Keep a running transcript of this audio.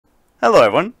Hello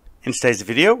everyone! In today's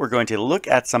video we're going to look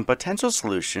at some potential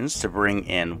solutions to bring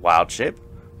in Wildshape,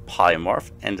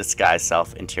 Polymorph, and Disguise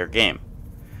Self into your game.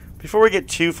 Before we get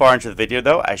too far into the video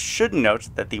though, I should note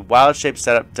that the Wildshape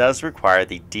setup does require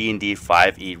the D&D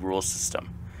 5e rule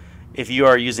system. If you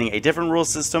are using a different rule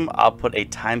system, I'll put a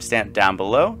timestamp down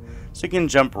below so you can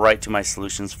jump right to my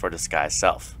solutions for Disguise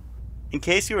Self. In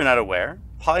case you are not aware,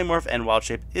 Polymorph and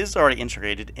Wildshape is already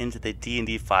integrated into the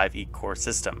D&D 5e core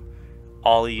system.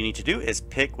 All you need to do is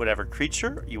pick whatever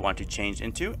creature you want to change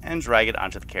into and drag it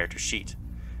onto the character sheet.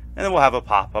 And then we'll have a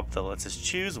pop-up that lets us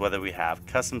choose whether we have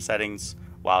custom settings,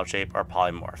 Wildshape, or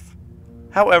Polymorph.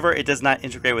 However, it does not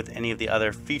integrate with any of the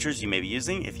other features you may be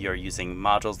using if you are using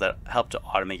modules that help to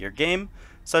automate your game,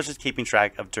 such as keeping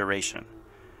track of duration.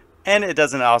 And it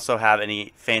doesn't also have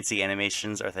any fancy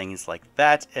animations or things like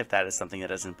that if that is something that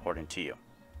is important to you.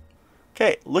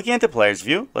 Okay, looking at the player's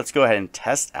view, let's go ahead and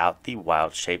test out the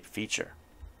Wildshape feature.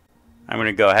 I'm going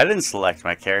to go ahead and select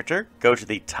my character, go to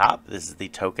the top, this is the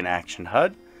token action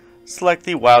HUD, select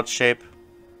the Wildshape,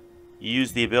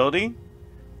 use the ability,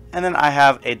 and then I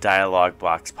have a dialog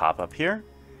box pop up here,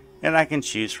 and I can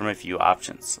choose from a few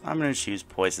options. I'm going to choose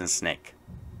Poison Snake.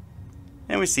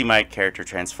 And we see my character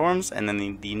transforms, and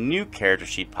then the new character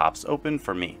sheet pops open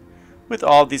for me, with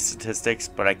all these statistics,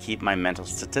 but I keep my mental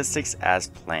statistics as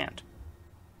planned.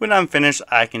 When I'm finished,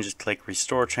 I can just click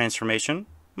Restore Transformation.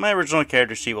 My original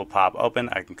character sheet will pop open.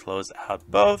 I can close out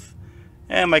both,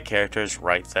 and my character is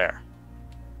right there.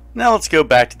 Now let's go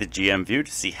back to the GM view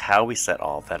to see how we set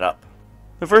all of that up.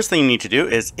 The first thing you need to do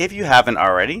is, if you haven't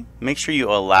already, make sure you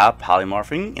allow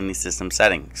polymorphing in the system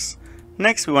settings.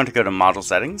 Next, we want to go to Module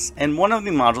Settings, and one of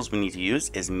the modules we need to use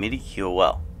is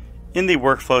MIDI-QOL. In the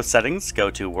Workflow settings,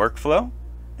 go to Workflow,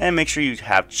 and make sure you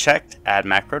have checked Add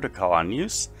Macro to call on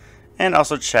use, and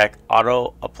also check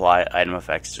Auto Apply Item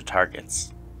Effects to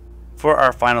Targets. For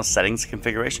our final settings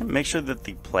configuration, make sure that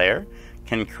the player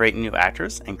can create new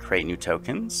actors and create new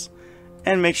tokens,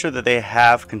 and make sure that they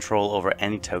have control over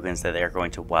any tokens that they are going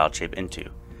to Wildshape into.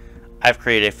 I've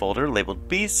created a folder labeled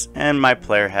Beasts, and my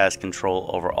player has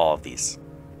control over all of these.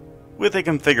 With the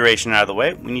configuration out of the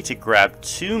way, we need to grab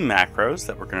two macros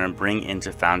that we're going to bring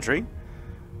into Foundry.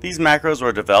 These macros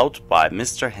were developed by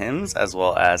MisterHims as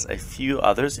well as a few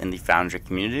others in the Foundry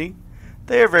community.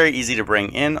 They are very easy to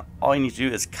bring in. All you need to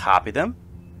do is copy them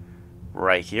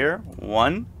right here,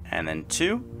 1 and then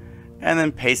 2, and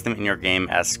then paste them in your game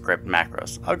as script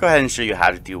macros. I'll go ahead and show you how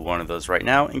to do one of those right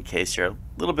now in case you're a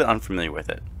little bit unfamiliar with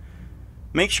it.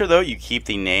 Make sure though you keep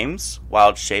the names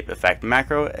Wildshape effect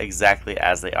macro exactly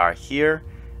as they are here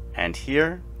and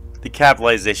here. The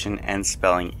capitalization and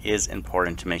spelling is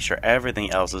important to make sure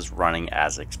everything else is running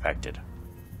as expected.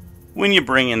 When you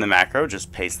bring in the macro,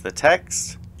 just paste the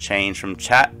text, change from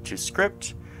chat to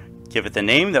script, give it the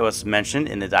name that was mentioned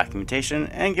in the documentation,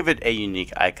 and give it a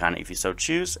unique icon if you so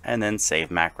choose, and then save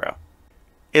macro.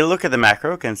 A look at the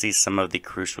macro can see some of the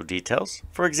crucial details.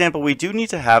 For example, we do need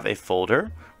to have a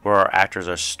folder where our actors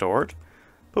are stored,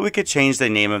 but we could change the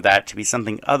name of that to be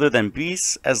something other than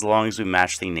Beasts as long as we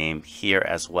match the name here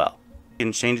as well. We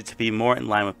can change it to be more in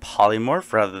line with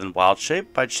Polymorph rather than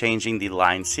Wildshape by changing the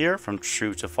lines here from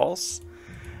true to false.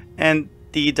 And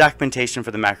the documentation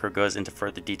for the macro goes into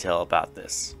further detail about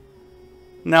this.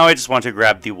 Now I just want to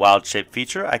grab the Wildshape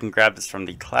feature. I can grab this from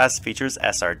the Class Features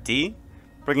SRD,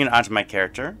 bring it onto my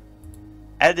character,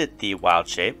 edit the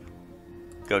Wildshape,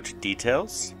 go to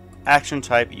Details, Action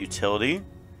Type Utility,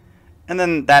 and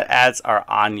then that adds our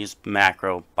unused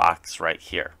macro box right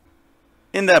here.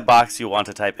 In that box you want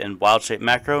to type in Wildshape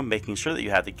macro, making sure that you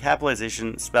have the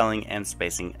capitalization, spelling, and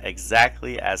spacing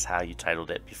exactly as how you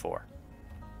titled it before.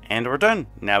 And we're done.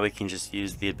 Now we can just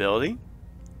use the ability,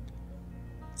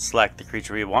 select the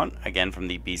creature we want, again from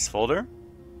the Beast folder.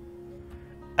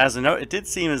 As a note, it did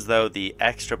seem as though the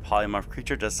extra polymorph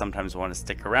creature does sometimes want to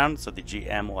stick around, so the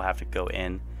GM will have to go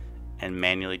in and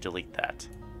manually delete that.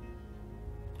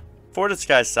 For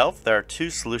Disguise Self, there are two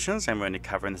solutions I'm going to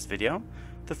cover in this video.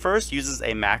 The first uses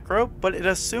a macro, but it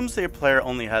assumes that your player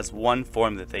only has one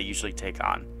form that they usually take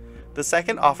on. The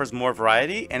second offers more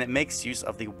variety, and it makes use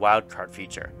of the wildcard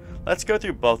feature. Let's go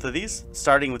through both of these,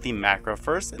 starting with the macro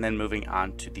first and then moving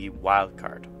on to the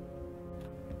wildcard.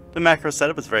 The macro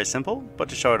setup is very simple, but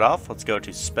to show it off, let's go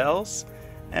to Spells,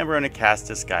 and we're going to cast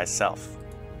Disguise Self.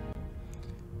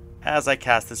 As I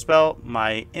cast the spell,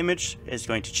 my image is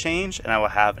going to change and I will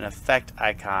have an effect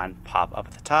icon pop up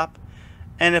at the top.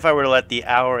 And if I were to let the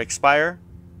hour expire,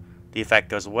 the effect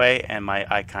goes away and my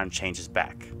icon changes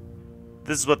back.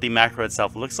 This is what the macro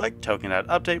itself looks like,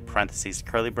 token.update, parentheses,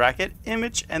 curly bracket,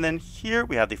 image, and then here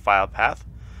we have the file path.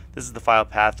 This is the file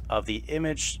path of the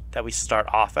image that we start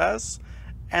off as,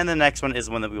 and the next one is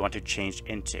one that we want to change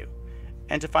into.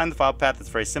 And to find the file path, it's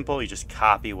very simple. You just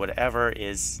copy whatever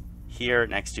is here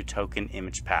next to token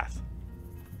image path.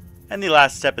 And the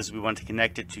last step is we want to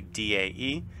connect it to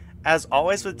DAE. As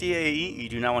always with DAE, you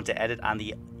do not want to edit on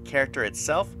the character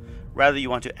itself. Rather, you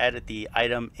want to edit the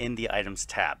item in the Items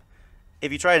tab.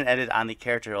 If you try and edit on the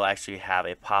character, it'll actually have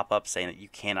a pop-up saying that you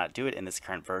cannot do it in this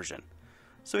current version.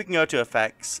 So we can go to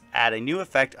Effects, add a new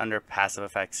effect under Passive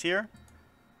Effects here,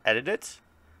 edit it,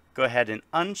 go ahead and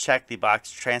uncheck the box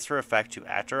Transfer Effect to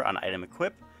Actor on Item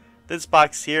Equip. This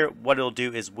box here, what it'll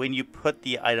do is when you put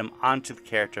the item onto the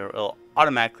character, it'll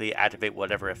automatically activate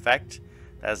whatever effect.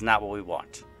 That is not what we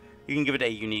want. You can give it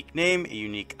a unique name, a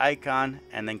unique icon,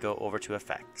 and then go over to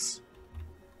Effects.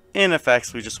 In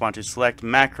Effects, we just want to select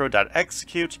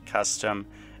macro.execute custom,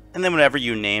 and then whenever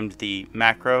you named the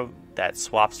macro, that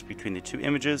swaps between the two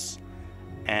images.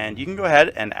 And you can go ahead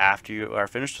and after you are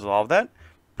finished with all of that,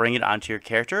 bring it onto your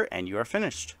character and you are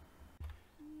finished.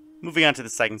 Moving on to the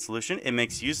second solution, it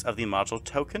makes use of the module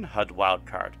token HUD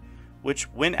wildcard, which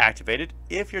when activated,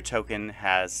 if your token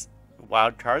has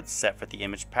wildcards set for the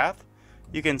image path,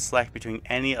 you can select between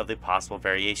any of the possible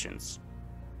variations.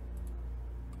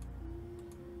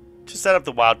 To set up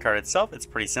the wildcard itself, it's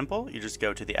pretty simple. You just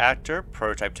go to the actor,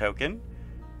 prototype token,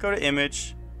 go to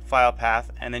image, file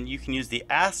path, and then you can use the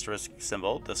asterisk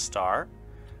symbol, the star,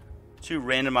 to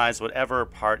randomize whatever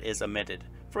part is omitted.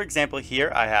 For example,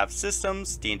 here I have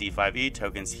systems, D&D 5e,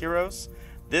 tokens, heroes.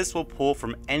 This will pull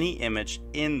from any image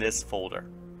in this folder.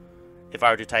 If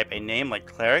I were to type a name like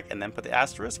cleric and then put the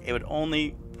asterisk, it would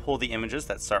only pull the images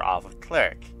that start off with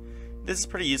cleric. This is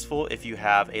pretty useful if you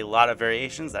have a lot of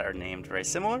variations that are named very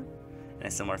similar in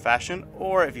a similar fashion,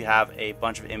 or if you have a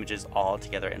bunch of images all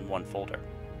together in one folder.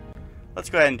 Let's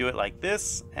go ahead and do it like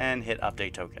this and hit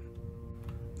update token.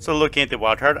 So looking at the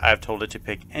wildcard, I've told it to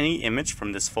pick any image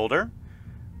from this folder,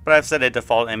 but I've set a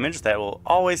default image that will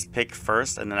always pick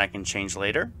first and then I can change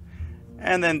later.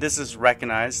 And then this is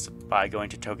recognized by going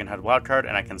to token HUD wildcard,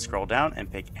 and I can scroll down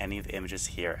and pick any of the images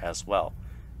here as well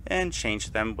and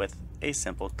change them with a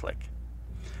simple click.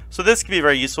 So this can be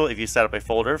very useful if you set up a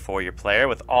folder for your player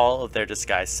with all of their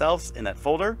disguised selves in that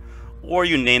folder, or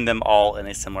you name them all in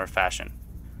a similar fashion.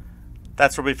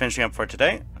 That's what we'll be finishing up for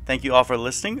today. Thank you all for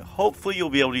listening. Hopefully you'll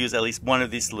be able to use at least one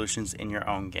of these solutions in your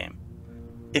own game.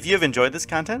 If you have enjoyed this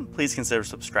content, please consider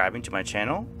subscribing to my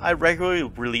channel. I regularly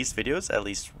release videos, at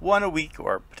least one a week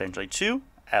or potentially two,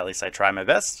 at least I try my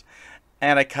best,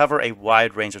 and I cover a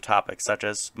wide range of topics such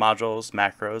as modules,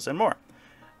 macros, and more.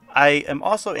 I am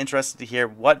also interested to hear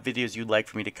what videos you'd like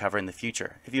for me to cover in the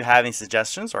future. If you have any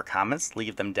suggestions or comments,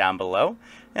 leave them down below,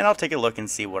 and I'll take a look and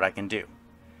see what I can do.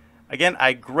 Again,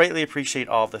 I greatly appreciate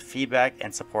all of the feedback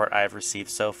and support I have received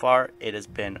so far. It has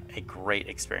been a great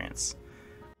experience.